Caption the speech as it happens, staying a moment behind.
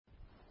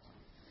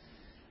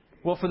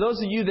Well, for those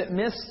of you that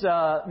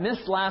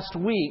missed last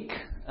week,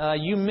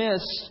 you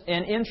missed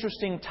an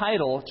interesting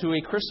title to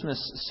a Christmas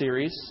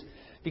series,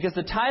 because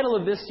the title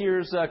of this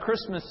year's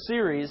Christmas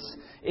series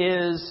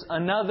is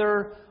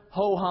Another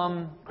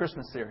Ho-Hum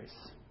Christmas Series.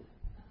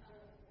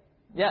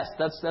 Yes,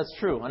 that's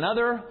true.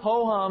 Another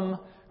Ho-Hum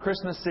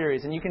Christmas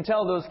series. And you can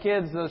tell those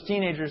kids, those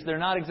teenagers, they're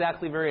not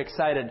exactly very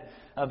excited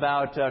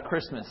about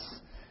Christmas.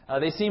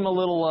 They seem a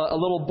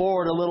little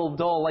bored, a little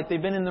dull, like they've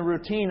been in the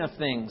routine of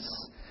things.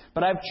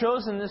 But I've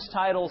chosen this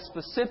title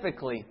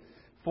specifically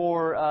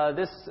for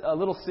this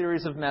little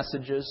series of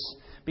messages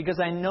because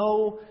I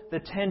know the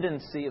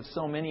tendency of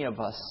so many of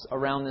us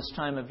around this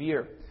time of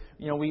year.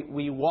 You know,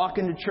 we walk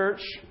into church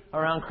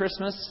around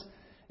Christmas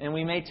and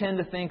we may tend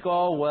to think,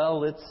 oh,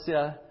 well,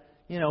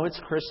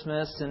 it's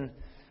Christmas, and,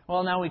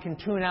 well, now we can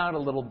tune out a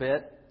little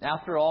bit.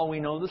 After all,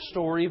 we know the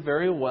story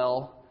very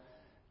well.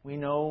 We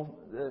know,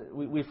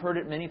 we've heard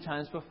it many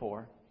times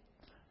before.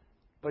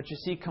 But you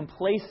see,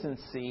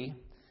 complacency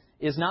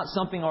is not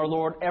something our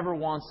Lord ever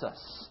wants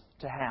us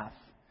to have.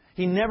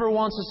 He never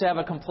wants us to have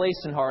a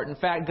complacent heart. In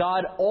fact,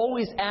 God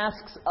always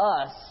asks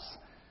us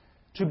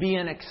to be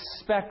an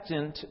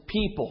expectant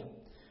people,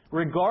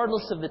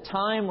 regardless of the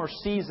time or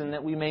season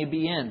that we may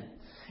be in.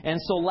 And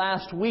so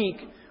last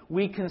week,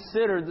 we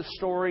considered the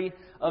story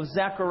of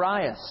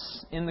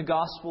Zacharias in the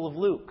Gospel of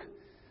Luke.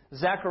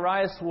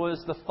 Zacharias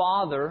was the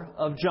father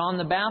of John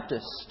the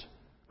Baptist,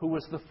 who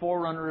was the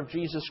forerunner of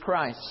Jesus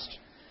Christ.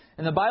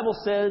 And the Bible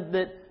said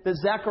that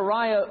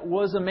Zechariah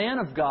was a man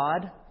of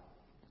God,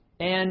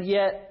 and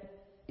yet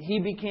he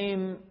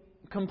became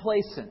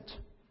complacent.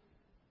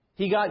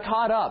 He got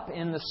caught up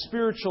in the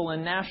spiritual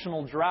and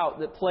national drought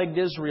that plagued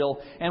Israel.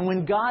 And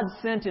when God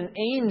sent an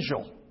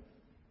angel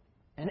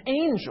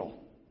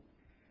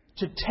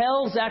to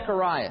tell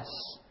Zacharias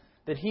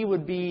that he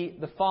would be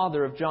the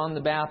father of John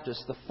the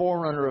Baptist, the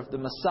forerunner of the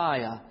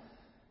Messiah,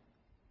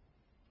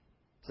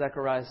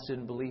 Zacharias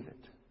didn't believe it.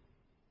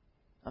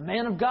 A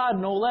man of God,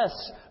 no less.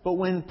 But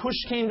when push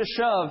came to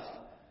shove,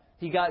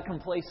 he got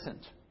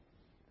complacent.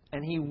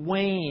 And he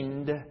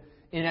waned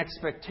in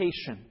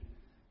expectation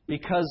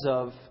because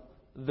of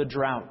the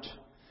drought.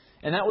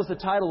 And that was the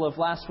title of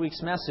last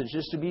week's message.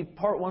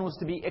 Part one was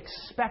to be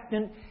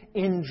expectant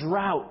in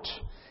drought.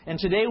 And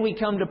today we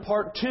come to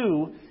part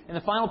two, and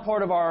the final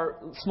part of our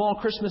small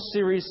Christmas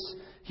series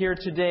here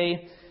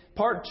today.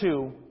 Part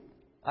two,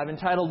 I've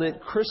entitled it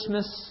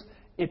Christmas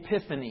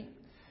Epiphany.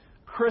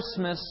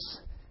 Christmas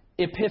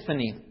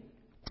Epiphany.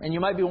 And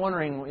you might be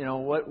wondering,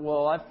 what?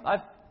 Well,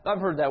 I've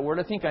heard that word.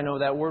 I think I know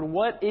that word.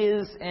 What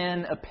is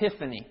an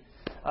epiphany?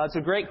 It's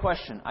a great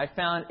question. I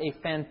found a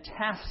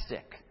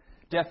fantastic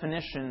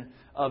definition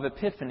of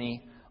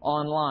epiphany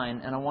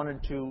online, and I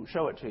wanted to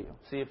show it to you.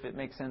 See if it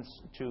makes sense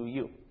to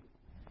you.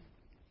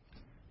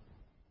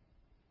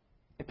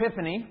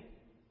 Epiphany,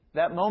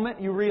 that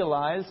moment you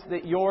realize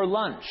that your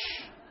lunch.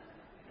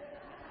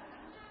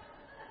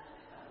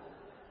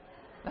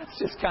 That's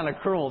just kind of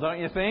cruel, don't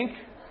you think?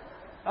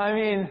 I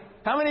mean,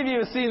 how many of you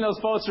have seen those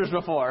posters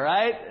before,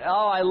 right?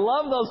 Oh, I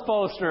love those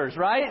posters,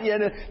 right?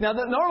 Now,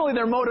 normally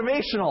they're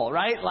motivational,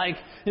 right? Like,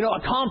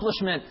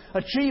 accomplishment,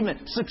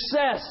 achievement,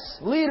 success,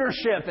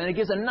 leadership, and it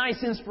gives a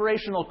nice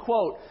inspirational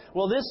quote.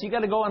 Well, you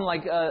got to go on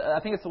I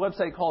think it's a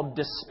website called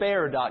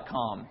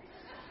despair.com.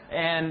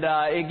 And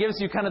it gives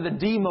you kind of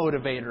the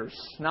demotivators,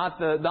 not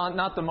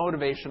the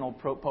motivational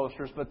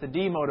posters, but the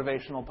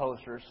demotivational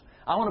posters.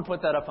 I want to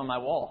put that up on my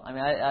wall. I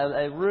mean,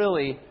 I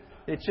really...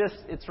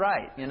 It's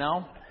right,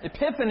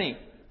 Epiphany,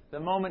 the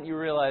moment you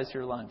realize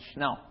your lunch.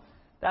 No,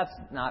 that's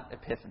not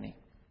epiphany.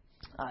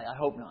 I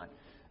hope not.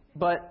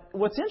 But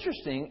what's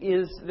interesting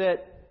is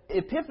that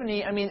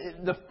epiphany,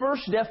 the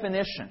first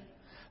definition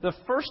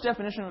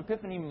of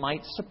epiphany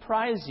might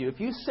surprise you. If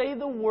you say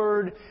the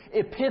word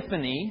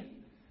epiphany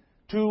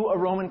to a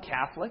Roman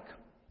Catholic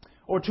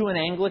or to an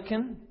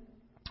Anglican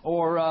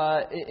or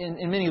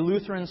in many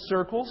Lutheran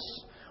circles,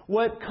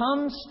 what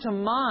comes to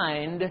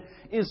mind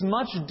is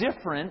much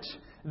different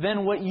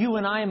than what you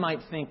and I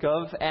might think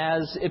of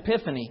as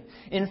epiphany.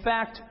 In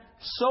fact,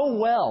 so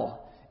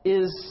well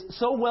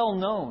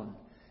known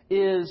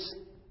is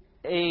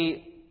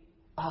a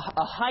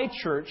high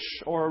church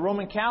or a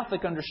Roman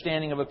Catholic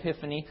understanding of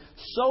epiphany,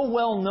 so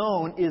well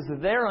known is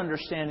their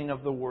understanding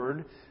of the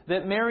word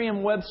that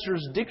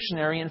Merriam-Webster's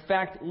dictionary, in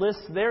fact,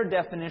 lists their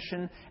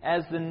definition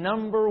as the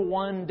number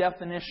one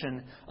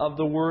definition of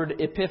the word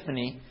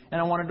epiphany. And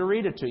I wanted to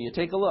read it to you.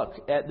 Take a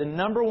look at the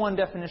number one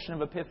definition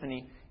of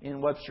epiphany in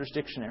Webster's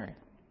dictionary.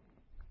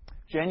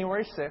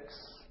 January 6th,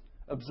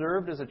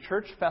 observed as a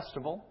church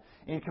festival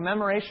in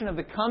commemoration of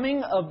the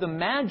coming of the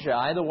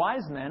Magi, the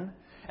wise men,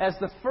 as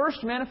the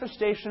first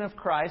manifestation of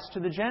Christ to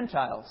the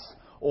Gentiles,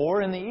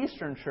 or in the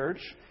Eastern Church,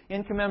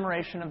 in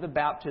commemoration of the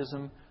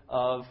baptism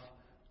of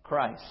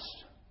Christ.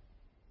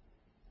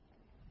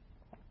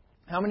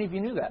 How many of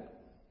you knew that?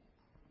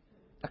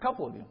 A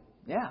couple of you.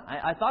 Yeah,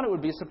 I thought it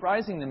would be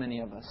surprising to many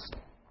of us.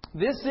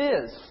 This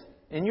is,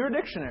 in your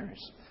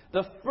dictionaries,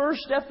 the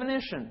first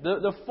definition,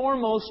 the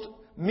foremost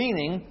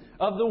meaning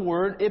of the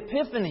word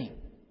epiphany.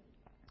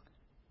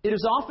 It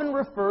is often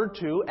referred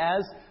to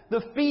as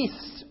the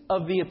Feast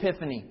of the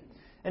Epiphany.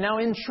 And now,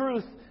 in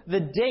truth, the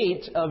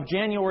date of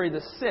January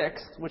the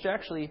 6th, which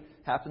actually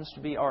happens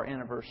to be our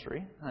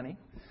anniversary, honey,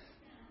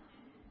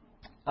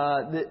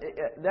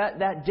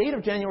 that date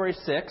of January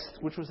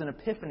 6th, which was an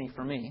epiphany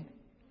for me,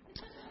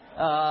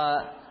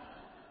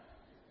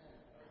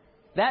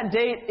 that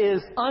date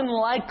is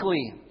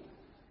unlikely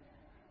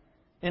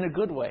in a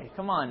good way.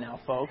 Come on now,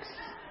 folks.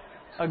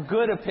 A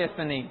good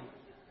epiphany.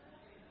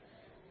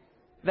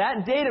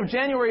 That date of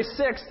January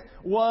 6th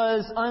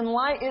is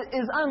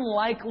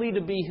unlikely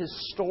to be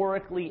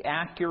historically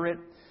accurate.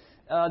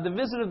 The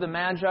visit of the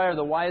Magi or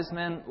the wise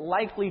men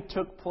likely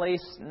took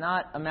place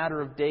not a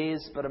matter of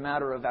days, but a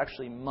matter of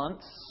actually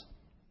months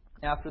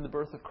after the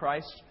birth of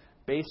Christ,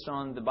 based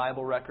on the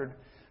Bible record.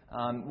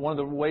 One of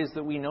the ways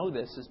that we know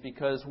this is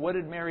because what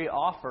did Mary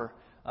offer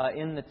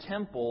in the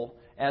temple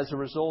as a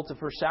result of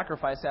her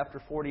sacrifice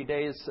after 40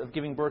 days of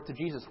giving birth to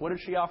Jesus? What did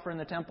she offer in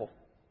the temple?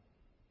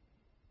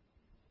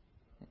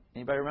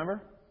 Anybody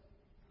remember?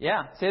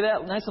 Yeah, say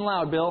that nice and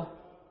loud, Bill.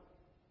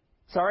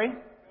 Sorry?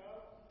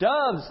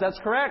 Doves, that's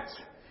correct.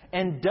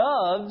 And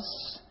doves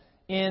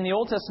in the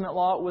Old Testament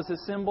law was a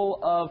symbol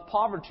of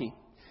poverty.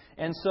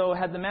 And so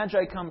had the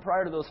Magi come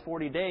prior to those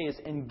 40 days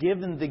and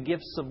given the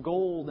gifts of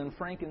gold and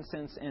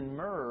frankincense and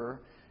myrrh,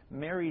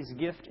 Mary's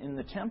gift in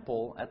the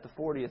temple at the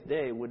 40th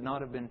day would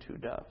not have been 2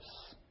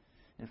 doves.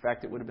 In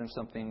fact, it would have been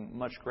something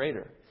much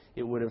greater.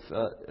 It would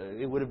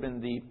have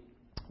been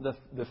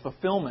the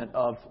fulfillment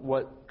of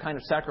what kind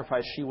of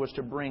sacrifice she was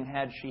to bring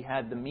had she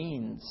had the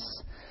means.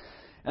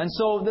 And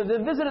so the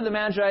visit of the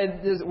Magi,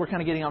 we're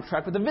kind of getting off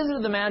track, but the visit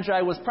of the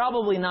Magi was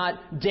probably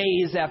not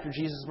days after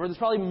Jesus' birth. It's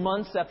probably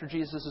months after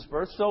Jesus'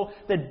 birth. So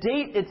the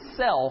date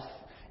itself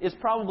is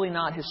probably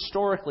not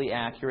historically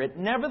accurate.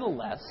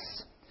 Nevertheless,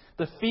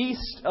 the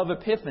Feast of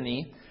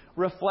Epiphany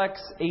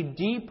reflects a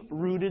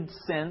deep-rooted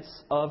sense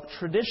of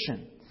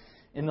tradition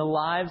in the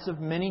lives of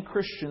many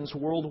Christians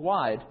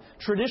worldwide.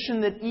 Tradition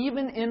that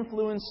even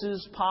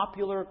influences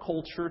popular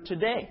culture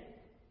today.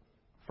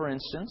 For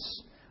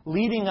instance,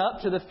 leading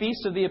up to the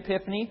Feast of the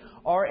Epiphany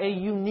are a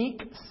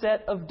unique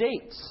set of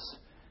dates.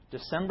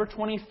 December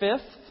 25th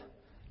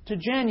to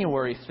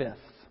January 5th.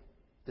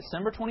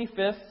 December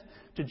 25th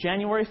to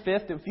January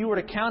 5th. If you were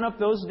to count up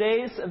those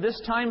days of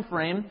this time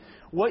frame,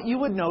 what you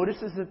would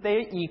notice is that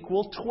they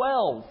equal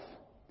 12.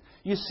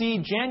 You see,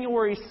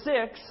 January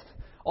 6th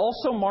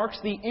also marks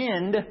the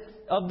end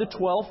of the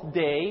 12th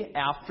day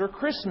after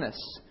Christmas.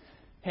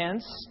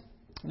 Hence,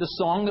 the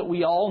song that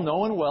we all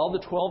know and well,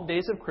 the 12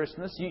 Days of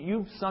Christmas.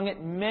 You've sung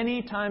it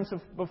many times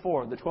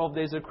before, the 12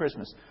 Days of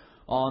Christmas.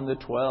 On the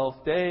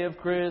 12th day of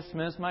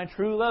Christmas, my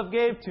true love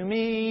gave to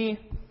me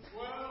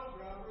 12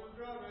 drummers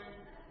drumming,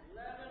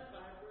 11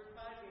 pipers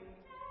piping,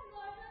 10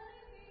 boys a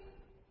leaping,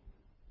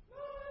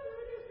 9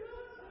 ladies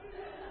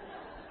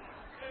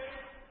dancing,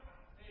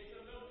 8 days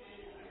of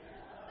milking,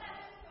 7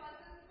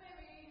 crosses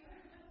swimming,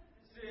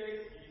 6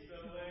 geese a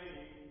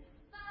laying,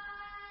 5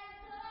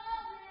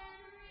 golden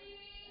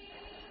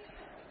rings,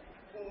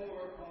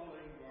 4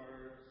 calling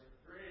birds,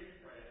 3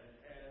 friends,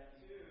 and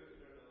 2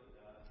 turtle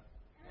doves,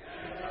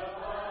 and a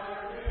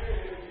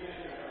partridge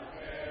in a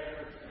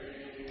pear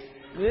tree.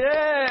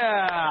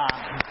 Yeah!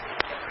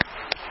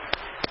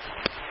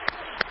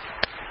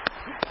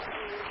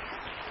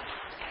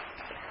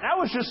 That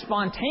was just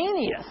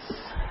spontaneous.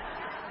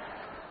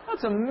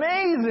 That's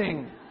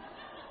amazing.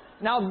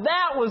 Now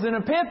that was an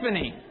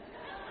epiphany.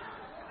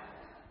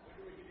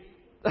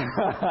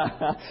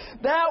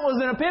 That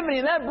was an epiphany,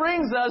 and that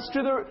brings us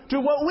to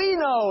what we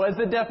know as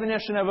the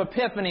definition of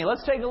epiphany.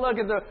 Let's take a look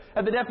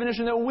at the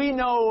definition that we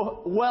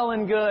know well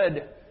and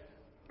good.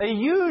 A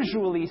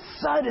usually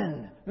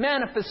sudden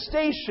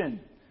manifestation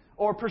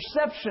or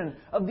perception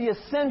of the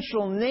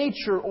essential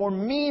nature or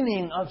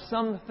meaning of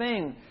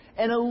something.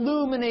 An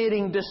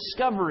illuminating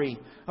discovery,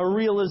 a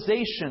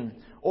realization,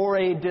 or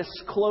a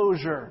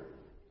disclosure.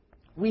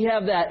 We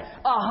have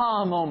that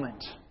aha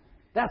moment.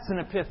 That's an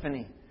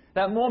epiphany.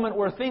 That moment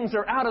where things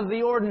are out of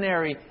the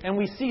ordinary and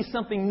we see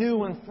something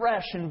new and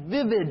fresh and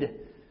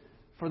vivid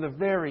for the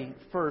very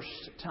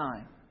first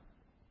time.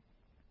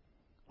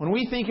 When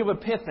we think of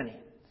epiphany,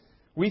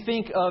 we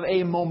think of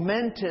a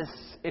momentous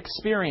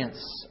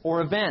experience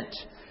or event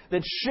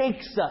that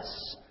shakes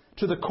us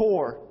to the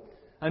core,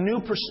 a new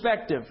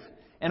perspective,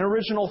 an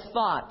original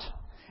thought,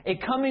 a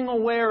coming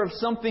aware of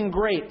something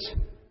great,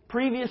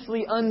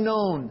 previously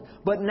unknown,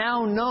 but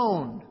now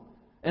known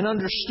and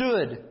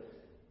understood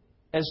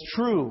as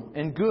true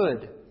and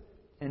good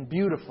and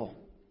beautiful.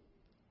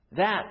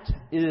 That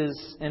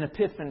is an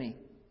epiphany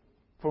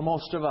for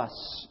most of us.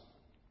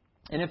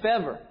 And if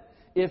ever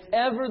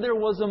there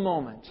was a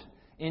moment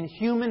in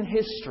human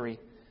history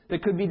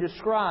that could be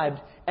described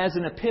as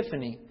an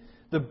epiphany,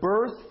 the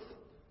birth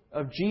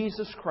of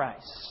Jesus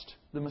Christ,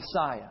 the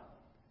Messiah,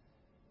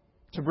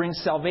 to bring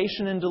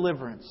salvation and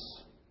deliverance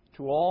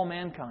to all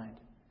mankind,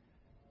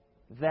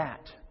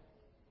 that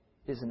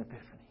is an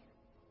epiphany.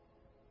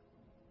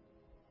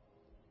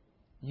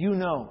 You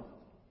know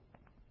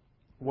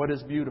what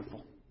is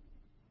beautiful.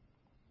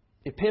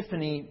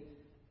 Epiphany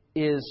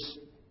is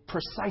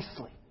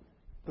precisely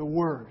the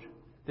word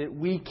that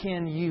we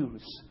can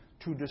use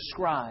to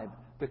describe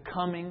the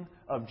coming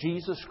of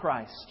Jesus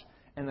Christ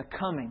and the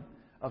coming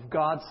of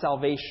God's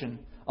salvation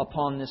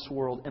upon this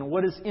world. And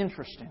what is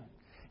interesting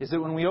is that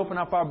when we open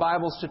up our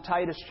Bibles to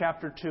Titus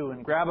chapter 2,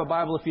 and grab a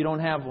Bible if you don't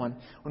have one,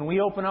 when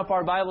we open up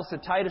our Bibles to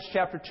Titus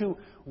chapter 2,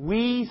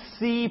 we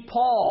see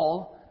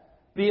Paul,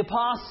 the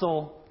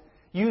apostle,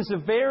 use a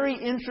very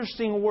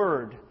interesting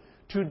word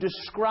to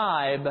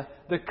describe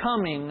the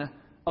coming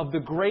of the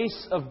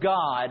grace of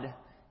God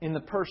in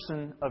the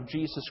person of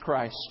Jesus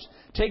Christ.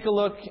 Take a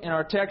look in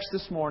our text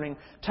this morning,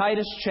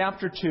 Titus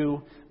chapter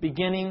 2,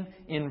 beginning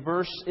in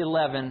verse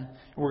 11.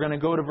 We're going to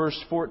go to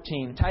verse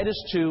 14. Titus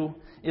 2,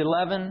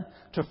 11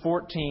 to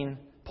 14,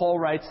 Paul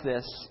writes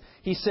this.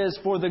 He says,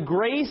 "For the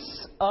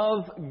grace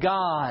of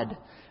God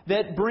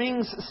that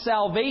brings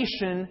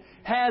salvation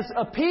has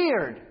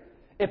appeared,"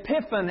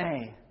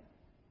 epiphane,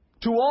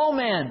 "to all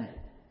men,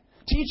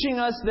 teaching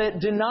us that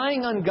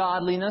denying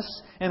ungodliness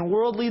and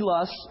worldly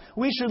lusts,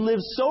 we should live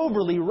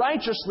soberly,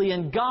 righteously,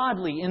 and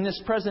godly in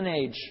this present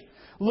age,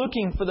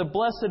 looking for the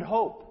blessed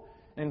hope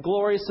and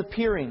glorious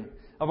appearing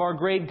of our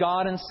great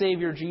God and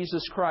Savior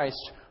Jesus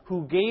Christ,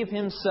 who gave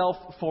Himself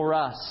for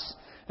us,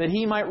 that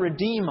He might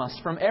redeem us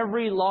from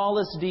every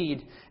lawless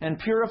deed and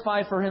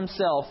purify for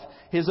Himself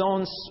His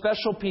own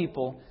special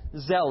people,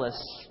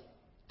 zealous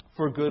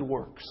for good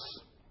works."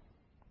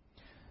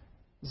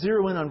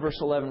 Zero in on verse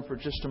 11 for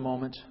just a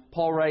moment.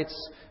 Paul writes,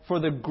 "For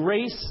the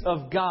grace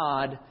of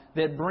God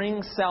that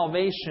brings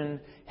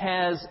salvation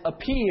has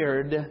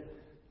appeared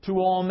to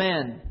all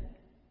men."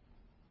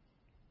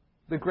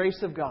 The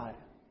grace of God.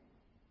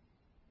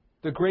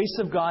 The grace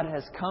of God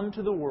has come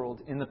to the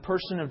world in the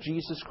person of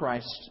Jesus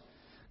Christ,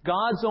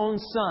 God's own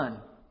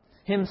Son,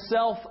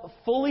 Himself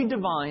fully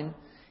divine,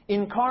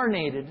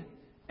 incarnated,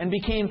 and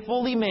became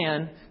fully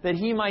man, that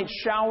He might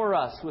shower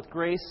us with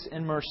grace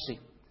and mercy.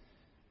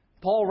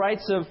 Paul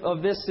writes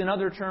of this in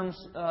other terms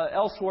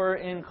elsewhere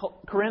in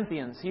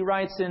Corinthians. He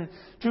writes in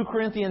 2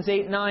 Corinthians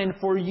 8:9,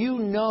 "For you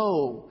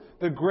know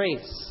the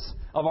grace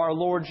of our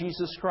Lord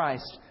Jesus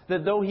Christ,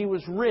 that though He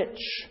was rich,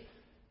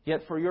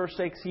 yet for your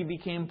sakes He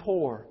became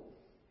poor,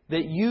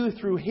 that you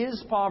through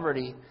His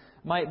poverty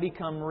might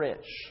become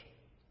rich."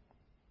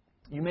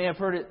 You may have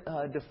heard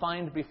it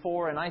defined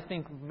before, and I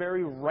think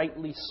very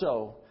rightly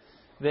so,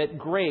 that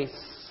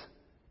grace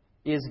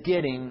is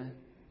getting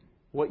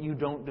what you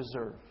don't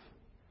deserve.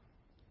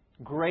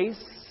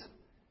 Grace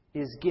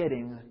is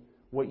getting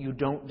what you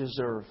don't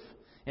deserve.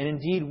 And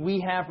indeed, we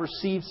have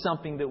received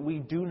something that we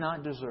do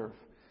not deserve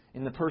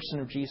in the person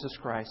of Jesus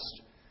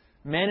Christ.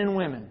 Men and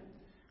women,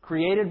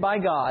 created by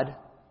God,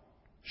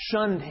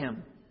 shunned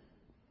Him.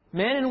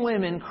 Men and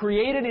women,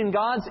 created in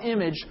God's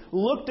image,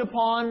 looked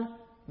upon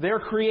their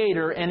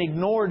Creator and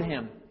ignored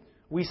Him.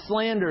 We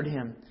slandered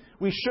Him.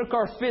 We shook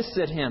our fists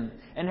at Him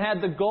and had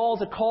the gall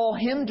to call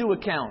Him to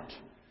account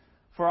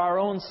for our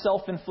own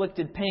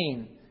self-inflicted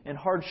pain and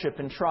hardship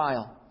and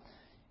trial.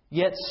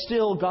 Yet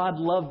still God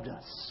loved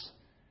us.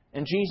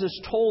 And Jesus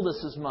told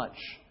us as much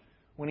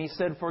when He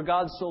said, "For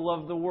God so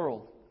loved the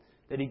world,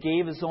 that He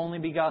gave His only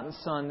begotten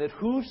Son, that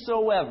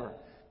whosoever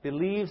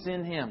believes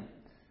in Him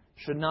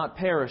should not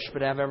perish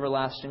but have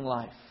everlasting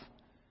life."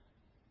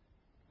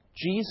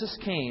 Jesus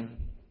came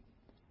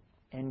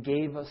and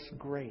gave us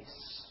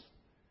grace.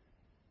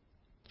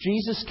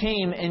 Jesus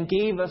came and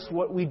gave us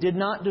what we did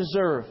not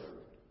deserve: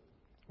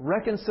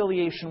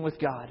 reconciliation with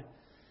God.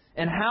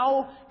 And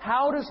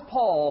how does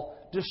Paul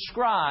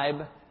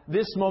describe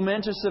this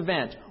momentous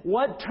event?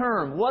 What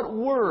term, what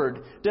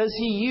word does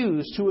he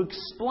use to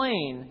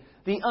explain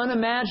the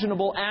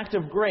unimaginable act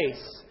of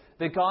grace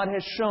that God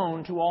has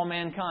shown to all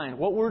mankind?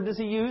 What word does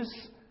he use?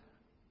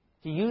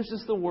 He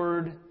uses the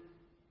word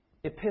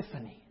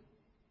epiphany.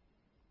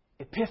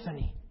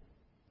 Epiphany.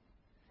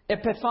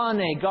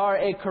 Epiphane, gar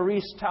e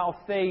charis tau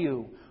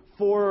theou.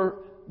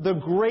 For the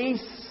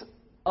grace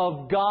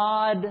of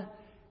God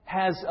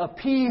has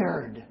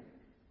appeared.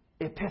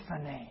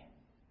 Epiphane.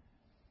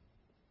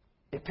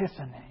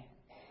 Epiphane.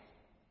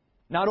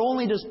 Not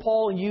only does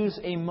Paul use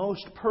a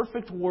most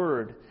perfect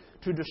word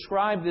to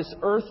describe this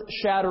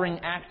earth-shattering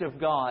act of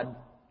God,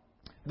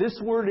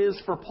 this word is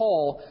for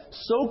Paul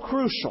so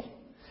crucial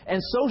and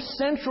so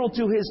central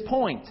to his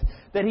point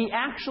that he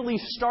actually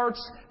starts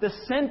the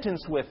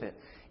sentence with it.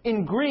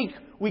 In Greek,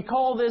 we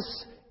call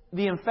this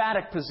the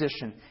emphatic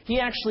position. He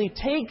actually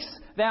takes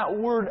that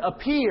word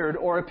appeared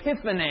or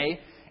epiphane,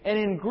 and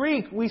in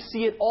Greek we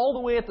see it all the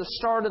way at the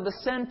start of the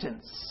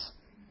sentence.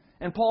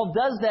 And Paul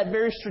does that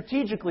very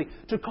strategically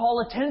to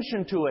call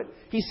attention to it.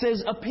 He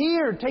says,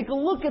 appeared, take a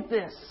look at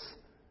this.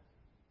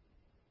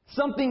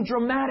 Something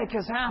dramatic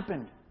has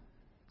happened.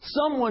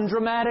 Someone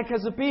dramatic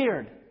has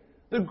appeared.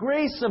 The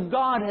grace of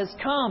God has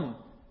come.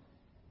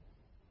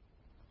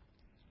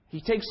 He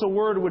takes a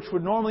word which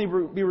would normally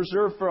be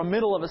reserved for a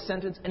middle of a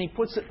sentence, and he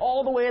puts it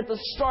all the way at the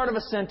start of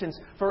a sentence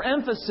for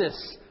emphasis,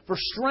 for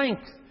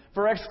strength,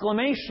 for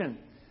exclamation.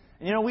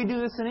 And we do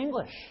this in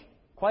English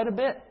quite a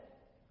bit.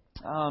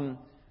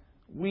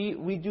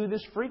 We do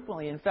this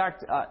frequently. In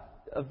fact,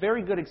 a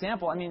very good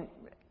example,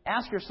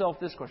 Ask yourself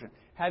this question.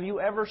 Have you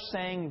ever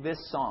sang this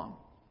song?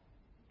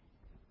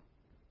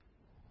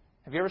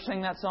 Have you ever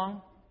sang that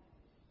song?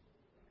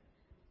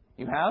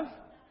 You have?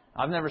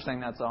 I've never sang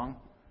that song.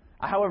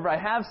 However, I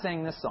have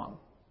sang this song.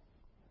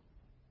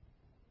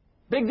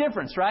 Big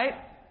difference, right?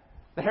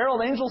 The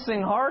herald angels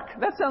sing hark.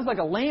 That sounds like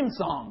a lame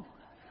song.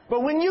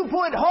 But when you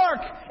put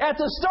hark at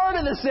the start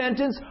of the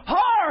sentence,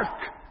 hark!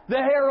 The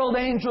herald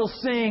angels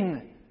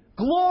sing,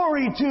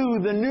 glory to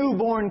the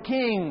newborn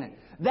King.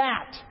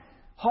 That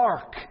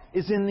hark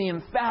is in the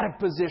emphatic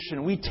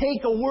position. We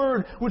take a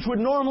word which would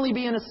normally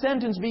be in a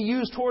sentence, be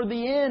used toward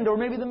the end or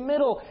maybe the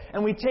middle,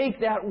 and we take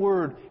that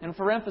word, and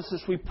for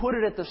emphasis, we put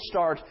it at the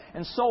start.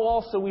 And so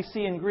also we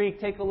see in Greek,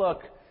 take a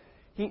look.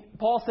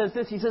 Paul says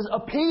this, he says,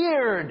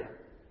 appeared,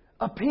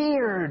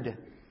 epiphane,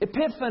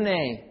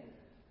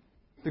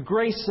 the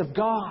grace of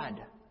God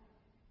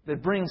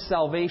that brings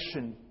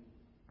salvation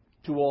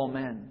to all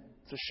men.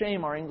 It's a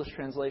shame our English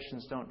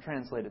translations don't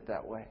translate it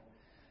that way.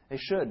 They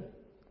should.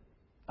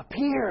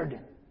 Appeared.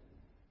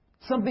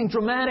 Something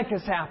dramatic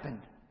has happened.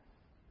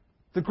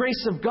 The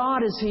grace of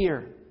God is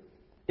here.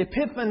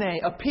 Epiphane,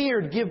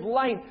 appeared, give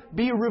light,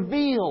 be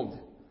revealed.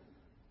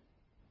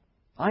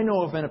 I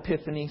know of an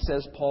epiphany,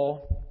 says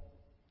Paul.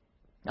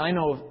 I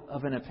know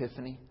of an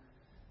epiphany.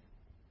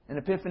 An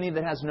epiphany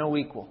that has no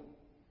equal.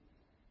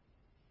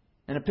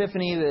 An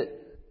epiphany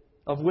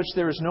of which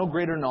there is no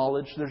greater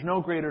knowledge, there's no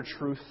greater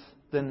truth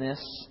than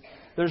this.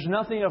 There's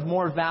nothing of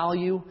more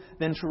value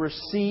than to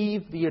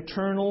receive the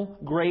eternal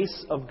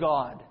grace of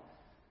God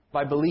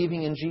by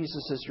believing in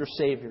Jesus as your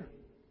Savior.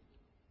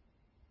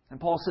 And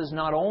Paul says,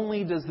 not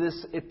only does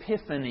this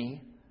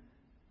epiphany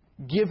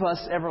give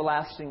us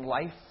everlasting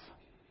life,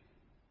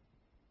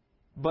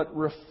 but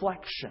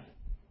reflection,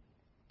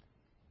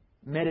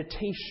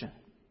 meditation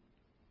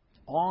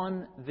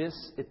on this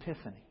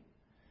epiphany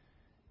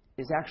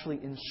is actually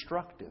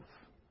instructive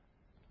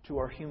to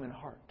our human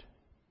heart.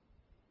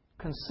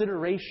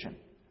 Consideration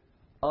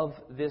of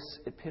this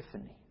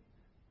epiphany,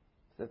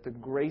 that the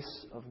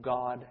grace of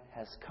God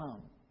has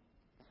come,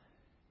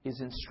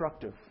 is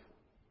instructive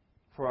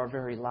for our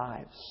very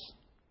lives.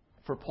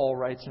 For Paul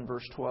writes in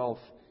verse 12,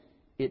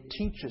 it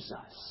teaches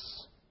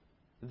us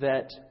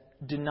that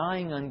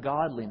denying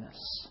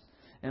ungodliness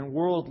and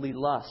worldly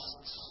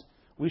lusts,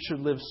 we should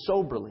live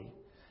soberly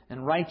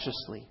and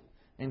righteously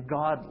and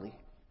godly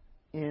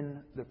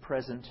in the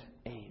present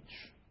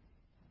age.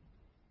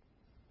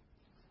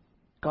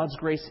 God's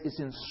grace is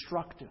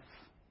instructive.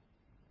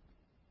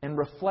 And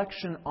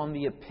reflection on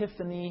the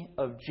epiphany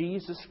of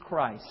Jesus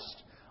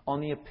Christ, on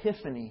the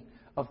epiphany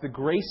of the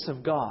grace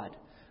of God,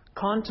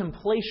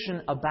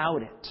 contemplation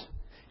about it,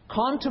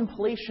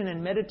 contemplation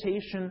and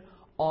meditation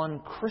on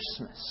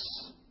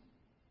Christmas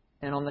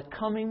and on the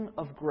coming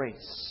of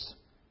grace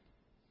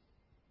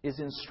is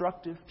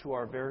instructive to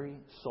our very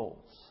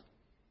souls.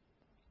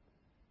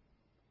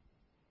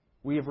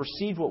 We have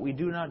received what we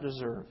do not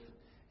deserve.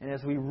 And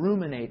as we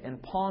ruminate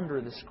and ponder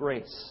this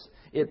grace,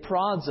 it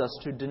prods us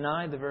to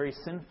deny the very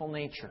sinful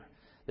nature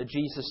that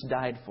Jesus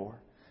died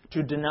for,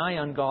 to deny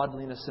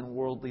ungodliness and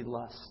worldly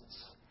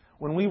lusts.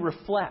 When we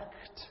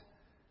reflect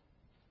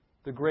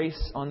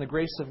on the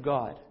grace of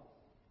God,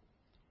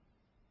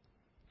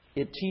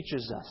 it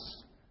teaches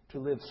us to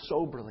live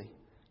soberly,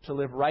 to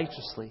live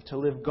righteously, to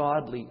live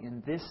godly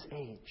in this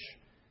age,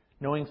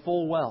 knowing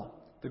full well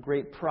the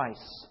great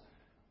price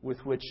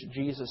with which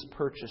Jesus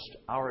purchased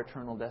our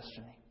eternal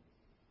destiny.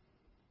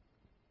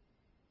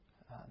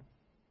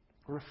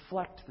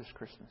 Reflect this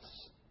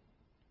Christmas.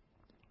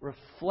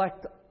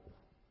 Reflect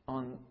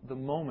on the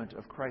moment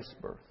of Christ's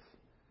birth,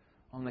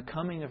 on the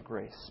coming of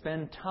grace.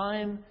 Spend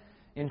time,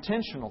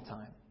 intentional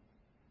time,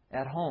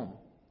 at home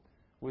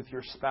with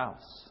your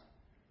spouse,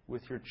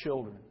 with your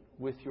children,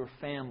 with your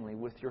family,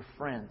 with your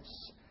friends.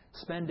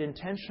 Spend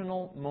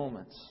intentional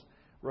moments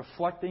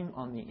reflecting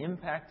on the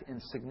impact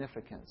and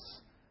significance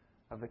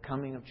of the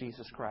coming of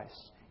Jesus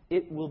Christ.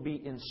 It will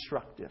be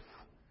instructive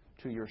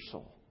to your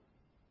soul.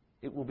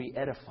 It will be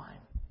edifying.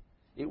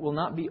 It will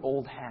not be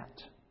old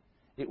hat.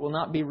 It will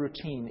not be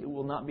routine. It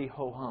will not be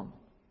ho-hum.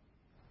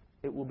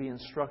 It will be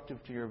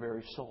instructive to your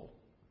very soul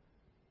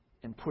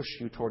and push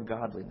you toward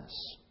godliness.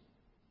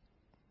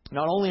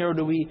 Not only are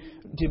we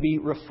to be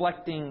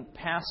reflecting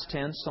past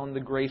tense on the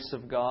grace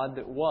of God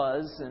that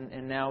was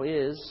and now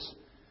is,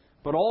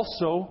 but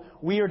also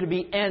we are to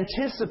be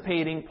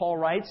anticipating, Paul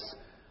writes,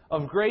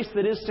 of grace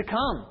that is to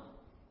come.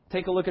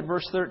 Take a look at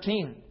verse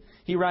 13.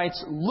 He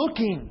writes,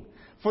 looking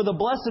for the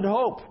blessed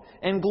hope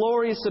and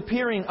glorious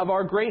appearing of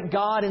our great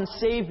God and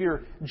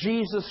Savior,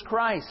 Jesus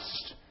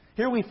Christ.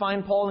 Here we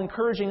find Paul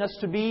encouraging us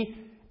to be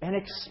an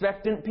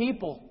expectant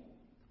people.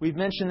 We've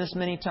mentioned this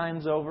many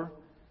times over.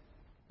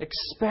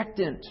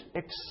 Expectant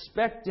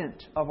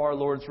of our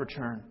Lord's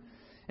return.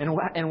 And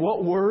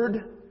what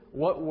word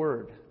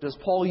does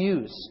Paul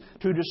use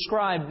to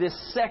describe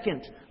this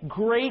second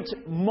great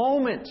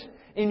moment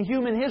in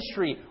human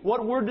history?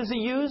 What word does he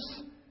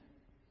use?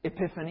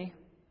 Epiphany.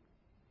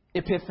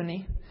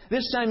 Epiphany.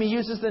 This time he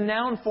uses the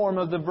noun form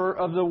of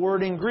the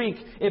word in Greek,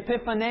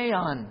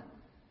 epiphaneon.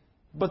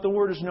 But the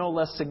word is no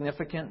less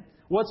significant.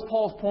 What's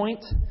Paul's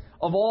point?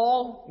 Of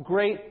all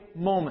great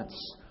moments,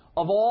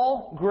 of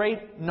all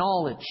great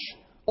knowledge,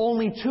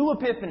 only two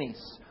epiphanies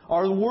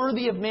are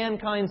worthy of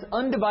mankind's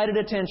undivided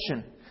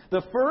attention.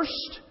 The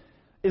first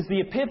is the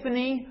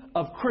epiphany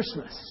of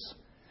Christmas.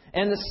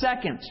 And the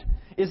second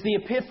is the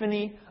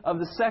epiphany of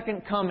the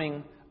second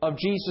coming of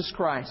Jesus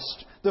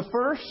Christ. The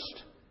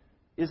first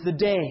is the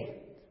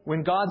day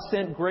when God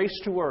sent grace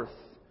to earth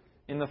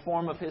in the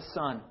form of His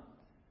Son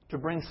to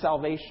bring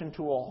salvation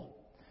to all.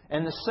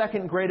 And the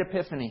second great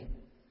epiphany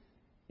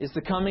is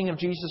the coming of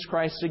Jesus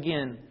Christ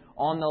again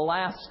on the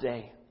last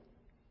day,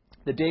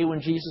 the day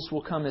when Jesus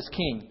will come as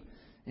King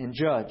and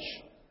Judge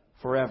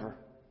forever.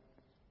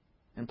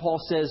 And Paul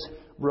says,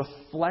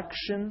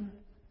 reflection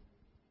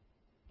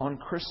on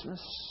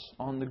Christmas,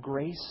 on the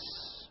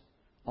grace,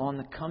 on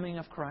the coming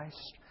of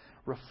Christ,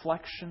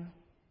 reflection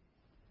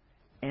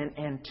and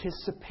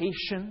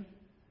anticipation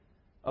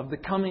of the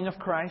coming of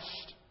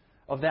Christ,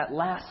 of that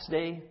last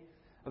day,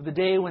 of the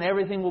day when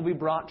everything will be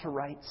brought to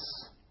rights.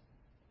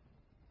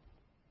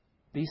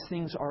 These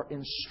things are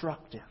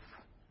instructive,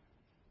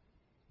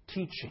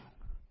 teaching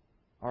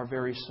our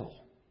very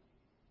soul.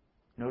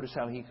 Notice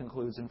how he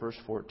concludes in verse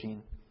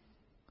 14.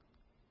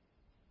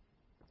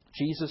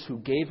 Jesus, who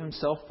gave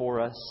Himself for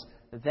us,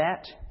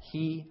 that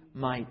He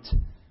might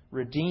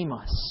redeem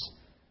us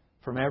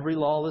from every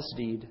lawless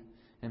deed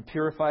and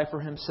purify for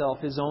Himself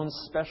His own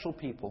special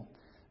people,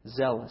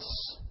 zealous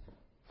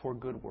for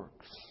good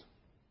works.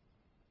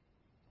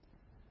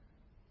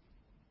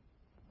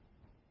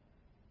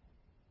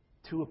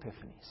 Two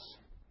epiphanies.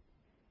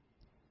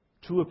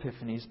 Two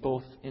epiphanies,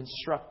 both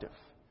instructive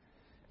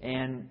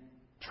and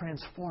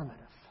transformative.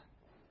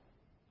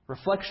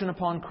 Reflection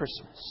upon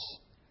Christmas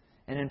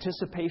and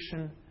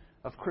anticipation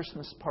of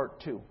Christmas Part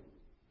 2.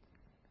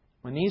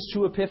 When these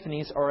two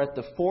epiphanies are at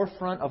the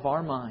forefront of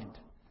our mind,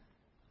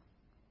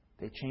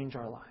 they change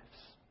our lives.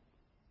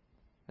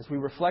 As we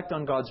reflect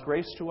on God's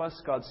grace to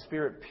us, God's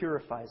Spirit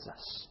purifies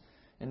us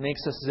and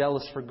makes us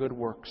zealous for good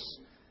works.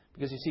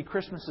 Because you see,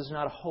 Christmas is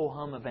not a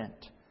ho-hum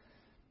event.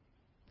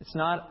 It's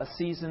not a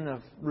season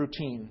of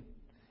routine.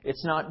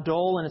 It's not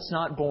dull and it's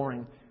not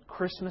boring.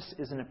 Christmas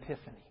is an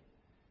epiphany.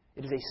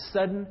 It is a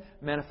sudden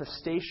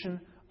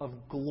manifestation of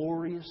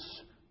glorious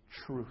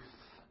truth.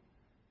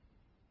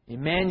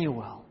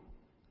 Emmanuel,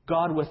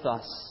 God with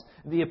us.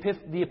 The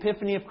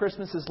epiphany of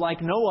Christmas is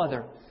like no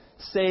other,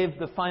 save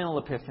the final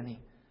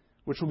epiphany,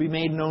 which will be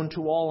made known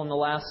to all on the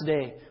last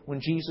day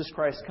when Jesus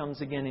Christ comes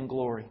again in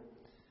glory.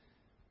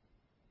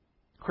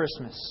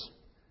 Christmas,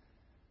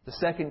 the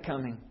second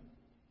coming.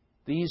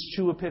 These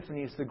two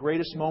epiphanies, the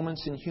greatest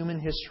moments in human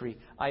history.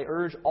 I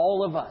urge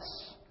all of us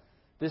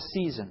this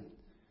season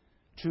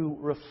to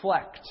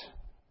reflect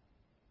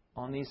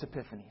on these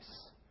epiphanies.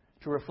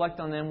 To reflect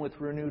on them with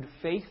renewed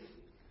faith,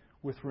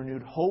 with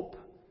renewed hope,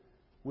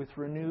 with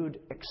renewed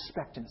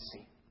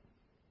expectancy.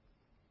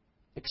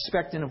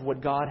 Expectant of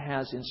what God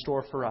has in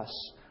store for us.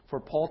 For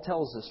Paul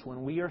tells us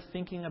when we are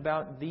thinking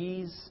about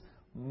these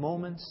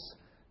moments,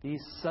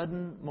 these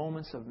sudden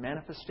moments of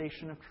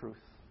manifestation of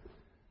truth,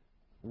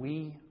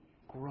 we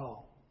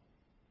grow.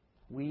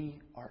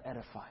 We are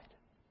edified.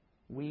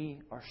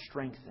 We are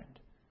strengthened.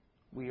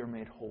 We are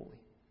made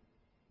holy.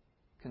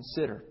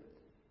 Consider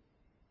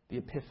the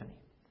epiphany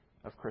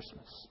of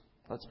Christmas.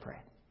 Let's pray.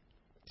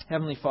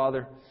 Heavenly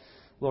Father,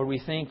 Lord,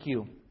 we thank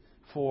You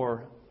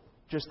for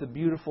just the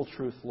beautiful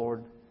truth,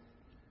 Lord,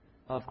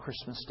 of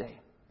Christmas Day.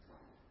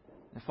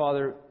 And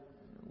Father,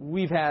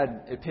 we've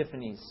had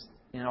epiphanies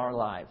in our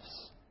lives.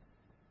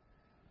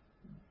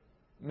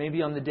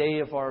 Maybe on the day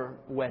of our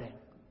wedding,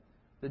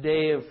 the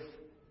day of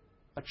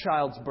a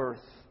child's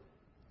birth.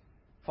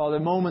 Father,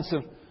 moments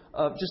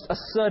of just a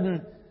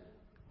sudden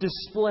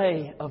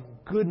display of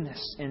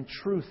goodness and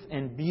truth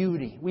and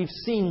beauty. We've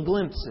seen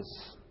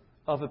glimpses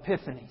of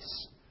epiphanies.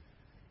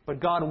 But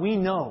God, we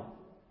know,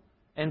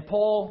 and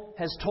Paul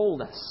has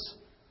told us,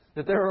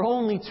 that there are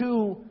only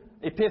two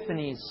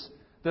epiphanies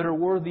that are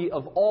worthy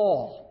of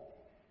all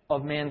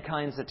of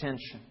mankind's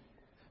attention.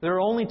 There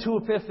are only two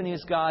epiphanies,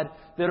 God,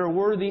 that are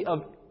worthy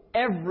of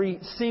every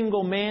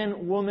single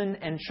man, woman,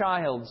 and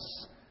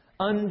child's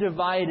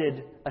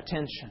undivided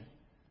attention.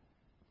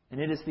 And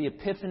it is the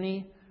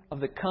epiphany of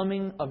the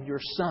coming of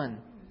Your Son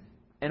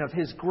and of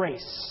His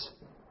grace.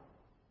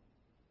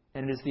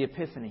 And it is the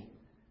epiphany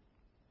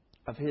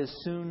of His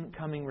soon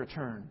coming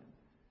return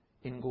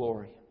in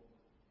glory.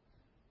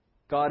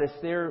 God, if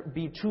there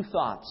be two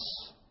thoughts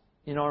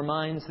in our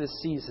minds this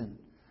season,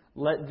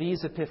 let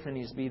these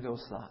epiphanies be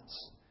those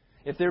thoughts.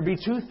 If there be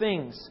two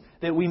things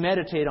that we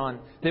meditate on,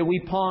 that we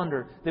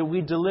ponder, that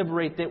we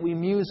deliberate, that we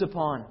muse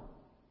upon,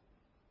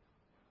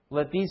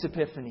 let these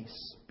epiphanies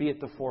be at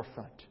the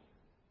forefront.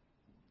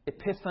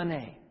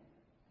 Epiphane.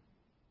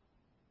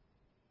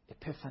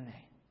 Epiphane.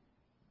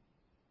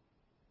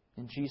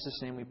 In Jesus'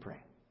 name we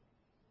pray.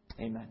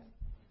 Amen.